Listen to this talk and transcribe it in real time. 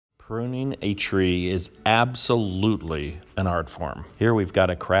Pruning a tree is absolutely an art form. Here we've got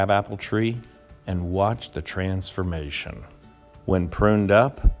a crabapple tree, and watch the transformation. When pruned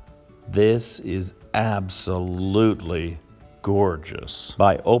up, this is absolutely gorgeous.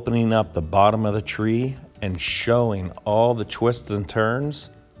 By opening up the bottom of the tree and showing all the twists and turns,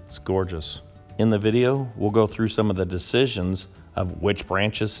 it's gorgeous. In the video, we'll go through some of the decisions of which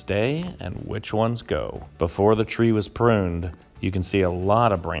branches stay and which ones go. Before the tree was pruned, you can see a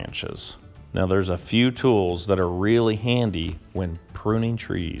lot of branches. Now there's a few tools that are really handy when pruning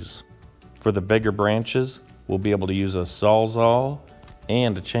trees. For the bigger branches, we'll be able to use a sawzall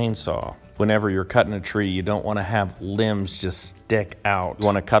and a chainsaw. Whenever you're cutting a tree, you don't want to have limbs just stick out. You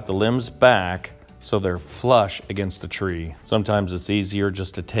want to cut the limbs back so they're flush against the tree. Sometimes it's easier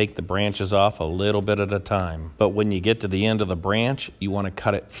just to take the branches off a little bit at a time. But when you get to the end of the branch, you want to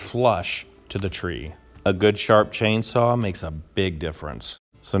cut it flush to the tree. A good sharp chainsaw makes a big difference.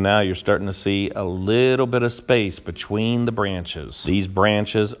 So now you're starting to see a little bit of space between the branches. These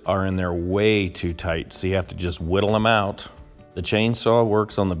branches are in there way too tight, so you have to just whittle them out. The chainsaw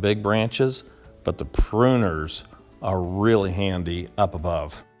works on the big branches, but the pruners are really handy up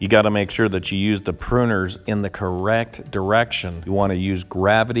above. You got to make sure that you use the pruners in the correct direction. You want to use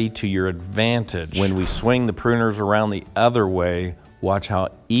gravity to your advantage. When we swing the pruners around the other way, watch how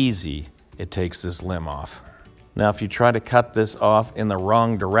easy it takes this limb off. Now, if you try to cut this off in the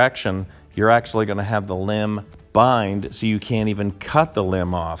wrong direction, you're actually going to have the limb bind so you can't even cut the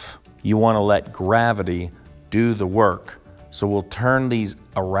limb off. You want to let gravity do the work. So we'll turn these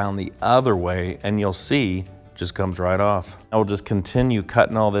around the other way and you'll see it just comes right off. I will just continue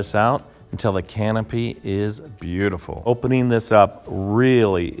cutting all this out until the canopy is beautiful. Opening this up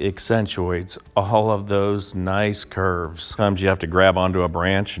really accentuates all of those nice curves. Sometimes you have to grab onto a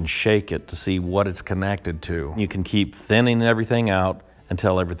branch and shake it to see what it's connected to. You can keep thinning everything out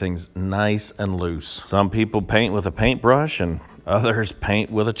until everything's nice and loose. Some people paint with a paintbrush and others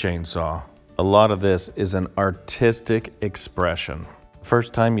paint with a chainsaw. A lot of this is an artistic expression.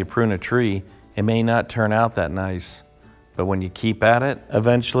 First time you prune a tree, it may not turn out that nice, but when you keep at it,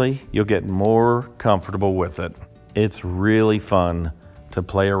 eventually you'll get more comfortable with it. It's really fun to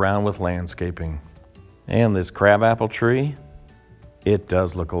play around with landscaping. And this crabapple tree, it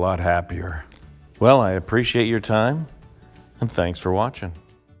does look a lot happier. Well, I appreciate your time, and thanks for watching.